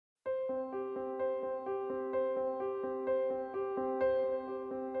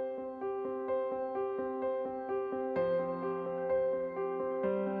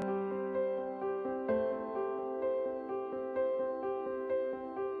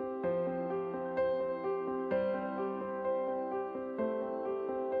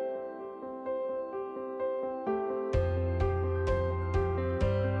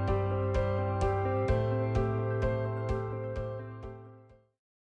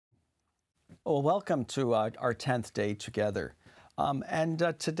Well, welcome to our 10th day together.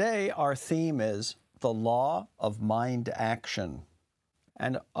 Today our theme is the law of mind action.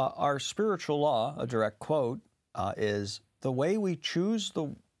 And our spiritual law, a direct quote, is the way we choose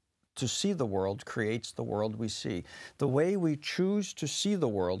to see the world creates the world we see. The way we choose to see the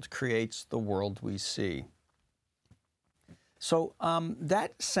world creates the world we see. So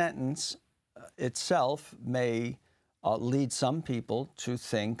that sentence itself may lead some people to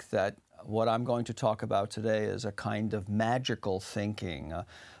think that what I'm going to talk about today is a kind of magical thinking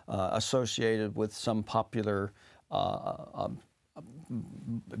associated with some popular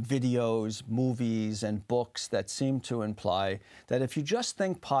videos, movies, and books that seem to imply that if you just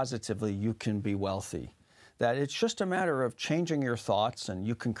think positively, you can be wealthy. That it's just a matter of changing your thoughts and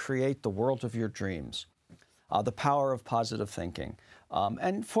you can create the world of your dreams. The power of positive thinking.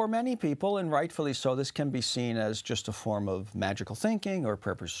 And for many people, and rightfully so, this can be seen as just a form of magical thinking or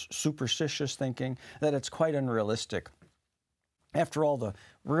perhaps superstitious thinking, that it's quite unrealistic. After all, the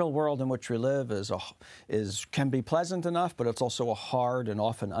real world in which we live can be pleasant enough, but it's also a hard and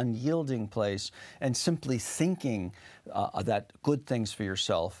often unyielding place. And simply thinking that good things for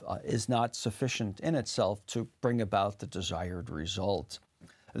yourself is not sufficient in itself to bring about the desired result.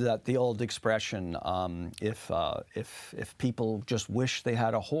 That the old expression, if people just wish they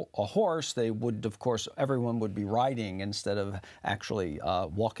had a horse, they would, of course, everyone would be riding instead of actually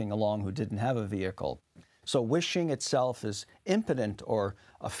walking along who didn't have a vehicle. So wishing itself is impotent or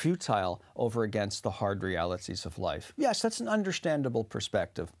futile over against the hard realities of life. Yes, that's an understandable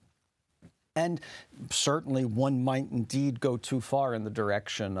perspective. And certainly one might indeed go too far in the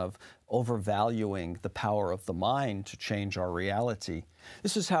direction of overvaluing the power of the mind to change our reality.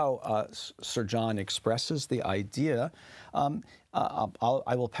 This is how Sir John expresses the idea.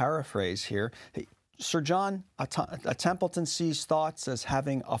 I will paraphrase here. Sir John Templeton sees thoughts as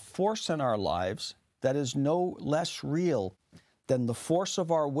having a force in our lives that is no less real than the force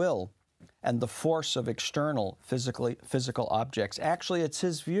of our will and the force of external physical objects. Actually, it's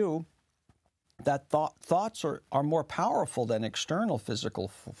his view that thoughts are more powerful than external physical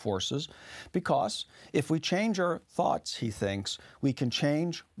forces, because if we change our thoughts, he thinks, we can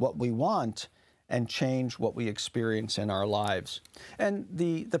change what we want and change what we experience in our lives. And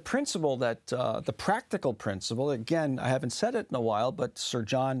the principle that, the practical principle, again, I haven't said it in a while, but Sir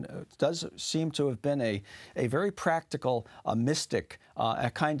John does seem to have been a very practical mystic,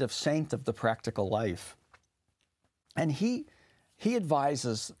 a kind of saint of the practical life. And he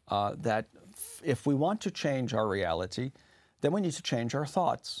advises that if we want to change our reality, then we need to change our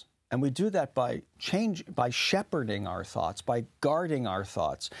thoughts. And we do that by shepherding our thoughts, by guarding our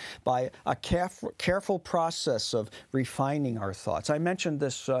thoughts, by a careful process of refining our thoughts. I mentioned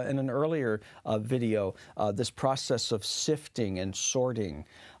this in an earlier video, this process of sifting and sorting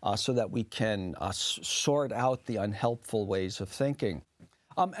so that we can sort out the unhelpful ways of thinking.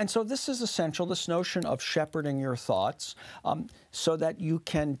 And so this is essential, this notion of shepherding your thoughts so that you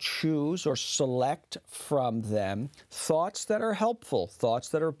can choose or select from them thoughts that are helpful, thoughts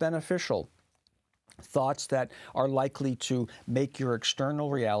that are beneficial, thoughts that are likely to make your external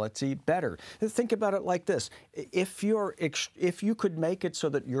reality better. Think about it like this. If you could make it so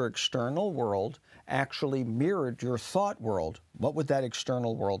that your external world actually mirrored your thought world, what would that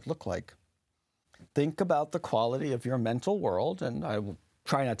external world look like? Think about the quality of your mental world, and I will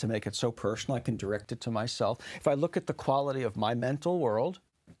try not to make it so personal. I can direct it to myself. If I look at the quality of my mental world,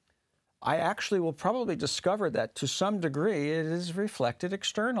 I actually will probably discover that to some degree it is reflected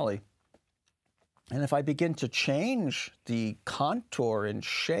externally. And if I begin to change the contour and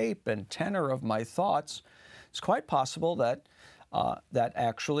shape and tenor of my thoughts, it's quite possible that that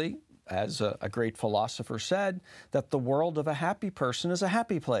actually, as a great philosopher said, that the world of a happy person is a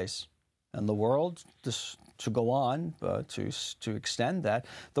happy place. And the world, to go on, to extend that,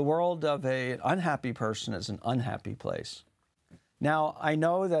 the world of an unhappy person is an unhappy place. Now, I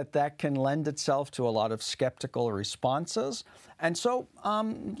know that that can lend itself to a lot of skeptical responses, and so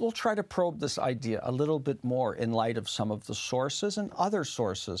we'll try to probe this idea a little bit more in light of some of the sources and other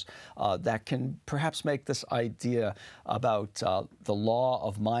sources that can perhaps make this idea about the law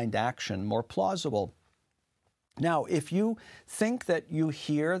of mind action more plausible. Now, if you think that you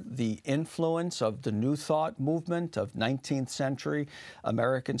hear the influence of the New Thought movement of 19th century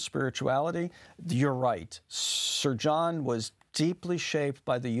American spirituality, you're right. Sir John was deeply shaped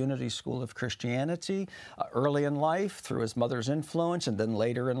by the unity school of Christianity early in life through his mother's influence, and then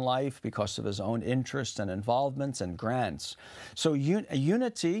later in life because of his own interests and involvements and grants. So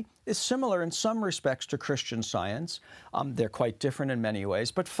unity is similar in some respects to Christian Science. They're quite different in many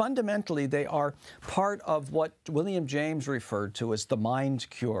ways, but fundamentally they are part of what William James referred to as the mind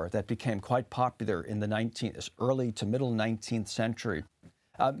cure that became quite popular in the early to middle 19th century.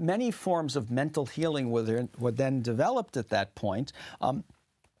 Many forms of mental healing were then developed at that point.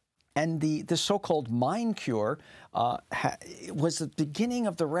 And the so-called mind cure was the beginning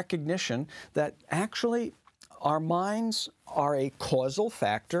of the recognition that actually our minds are a causal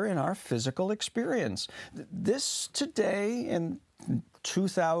factor in our physical experience. This today in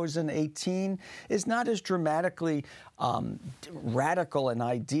 2018 is not as dramatically radical an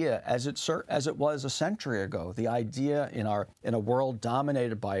idea as it was a century ago. The idea in a world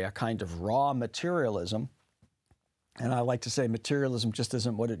dominated by a kind of raw materialism. And I like to say materialism just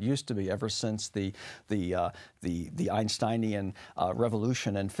isn't what it used to be ever since the Einsteinian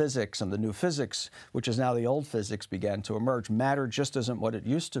revolution in physics and the new physics, which is now the old physics, began to emerge. Matter just isn't what it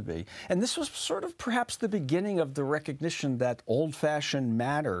used to be. And this was sort of perhaps the beginning of the recognition that old-fashioned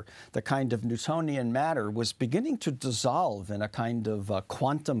matter, the kind of Newtonian matter, was beginning to dissolve in a kind of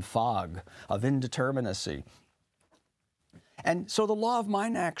quantum fog of indeterminacy. And so the law of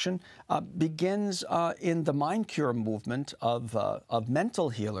mind action begins in the mind cure movement of mental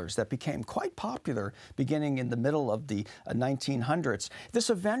healers that became quite popular beginning in the middle of the 1900s.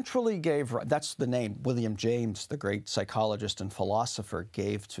 This eventually that's the name William James, the great psychologist and philosopher,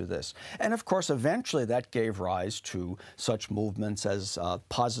 gave to this. And of course, eventually that gave rise to such movements as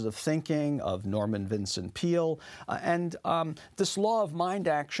positive thinking of Norman Vincent Peale. And this law of mind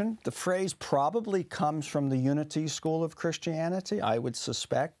action, the phrase probably comes from the Unity School of Christianity, I would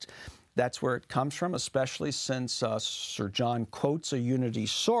suspect. That's where it comes from, especially since Sir John quotes a unity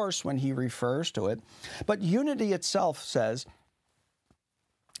source when he refers to it. But unity itself says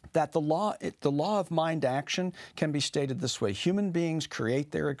that the law of mind action can be stated this way. Human beings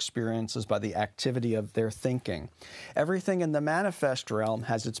create their experiences by the activity of their thinking. Everything in the manifest realm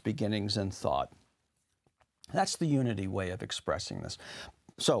has its beginnings in thought. That's the unity way of expressing this.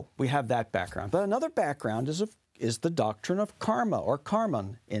 So we have that background. But another background is the doctrine of karma, or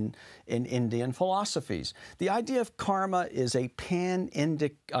karman, in Indian philosophies. The idea of karma is a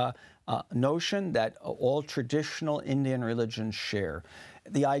pan-Indic notion that all traditional Indian religions share.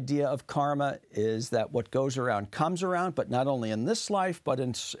 The idea of karma is that what goes around comes around, but not only in this life, but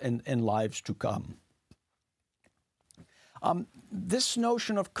in lives to come. This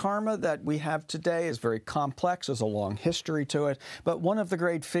notion of karma that we have today is very complex. There's a long history to it. But one of the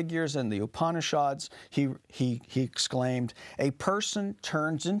great figures in the Upanishads, he exclaimed, "A person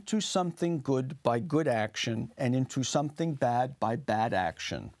turns into something good by good action and into something bad by bad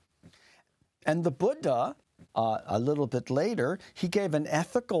action." And the Buddha, a little bit later, he gave an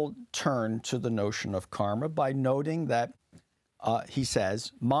ethical turn to the notion of karma by noting that, he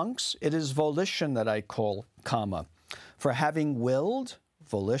says, "Monks, it is volition that I call karma. For having willed,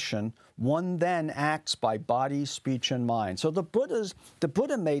 volition, one then acts by body, speech, and mind." So the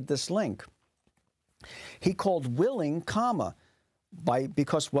Buddha made this link. He called willing karma,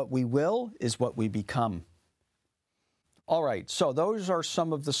 because what we will is what we become. All right, so those are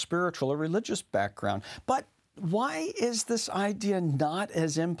some of the spiritual or religious background. But why is this idea not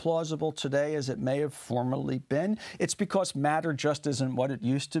as implausible today as it may have formerly been? It's because matter just isn't what it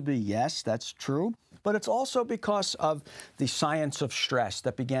used to be. Yes, that's true. But it's also because of the science of stress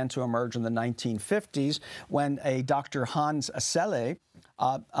that began to emerge in the 1950s when a Dr. Hans Asele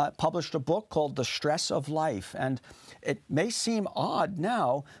published a book called The Stress of Life. And it may seem odd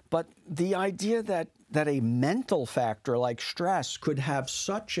now, but the idea that a mental factor like stress could have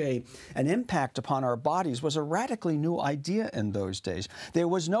such an impact upon our bodies was a radically new idea in those days. There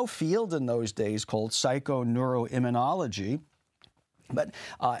was no field in those days called psychoneuroimmunology,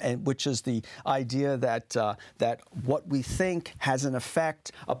 which is the idea that what we think has an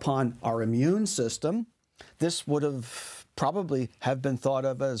effect upon our immune system. This would have probably have been thought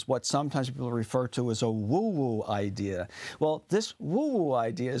of as what sometimes people refer to as a woo-woo idea. Well, this woo-woo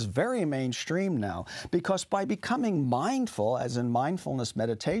idea is very mainstream now because by becoming mindful, as in mindfulness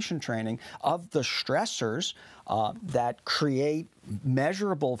meditation training, of the stressors that create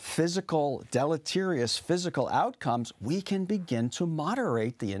measurable deleterious physical outcomes, we can begin to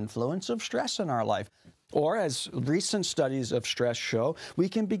moderate the influence of stress in our life. Or, as recent studies of stress show, we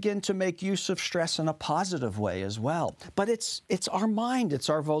can begin to make use of stress in a positive way as well. But it's our mind, it's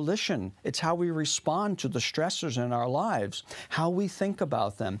our volition, it's how we respond to the stressors in our lives, how we think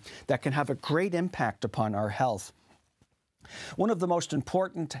about them, that can have a great impact upon our health. One of the most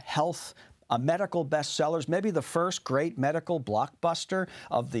important health medical bestsellers, maybe the first great medical blockbuster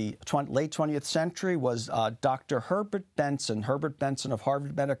of the late 20th century, was Dr. Herbert Benson of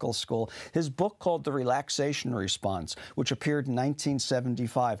Harvard Medical School, his book called The Relaxation Response, which appeared in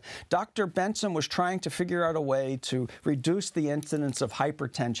 1975. Dr. Benson was trying to figure out a way to reduce the incidence of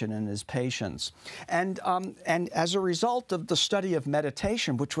hypertension in his patients. And as a result of the study of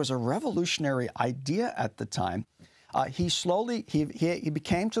meditation, which was a revolutionary idea at the time, he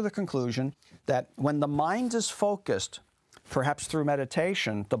became to the conclusion that when the mind is focused, perhaps through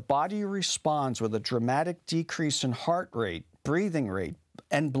meditation, the body responds with a dramatic decrease in heart rate, breathing rate,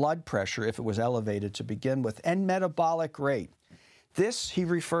 and blood pressure if it was elevated to begin with, and metabolic rate. This he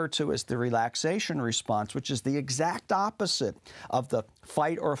referred to as the relaxation response, which is the exact opposite of the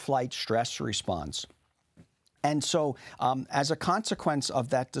fight or flight stress response. And so, as a consequence of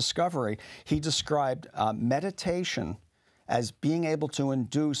that discovery, he described meditation as being able to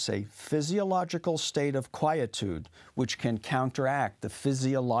induce a physiological state of quietude, which can counteract the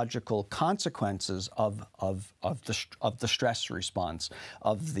physiological consequences of the stress response,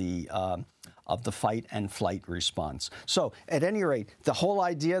 of the fight and flight response. So, at any rate, the whole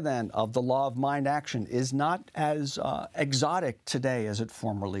idea then of the law of mind action is not as exotic today as it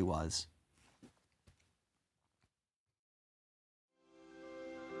formerly was.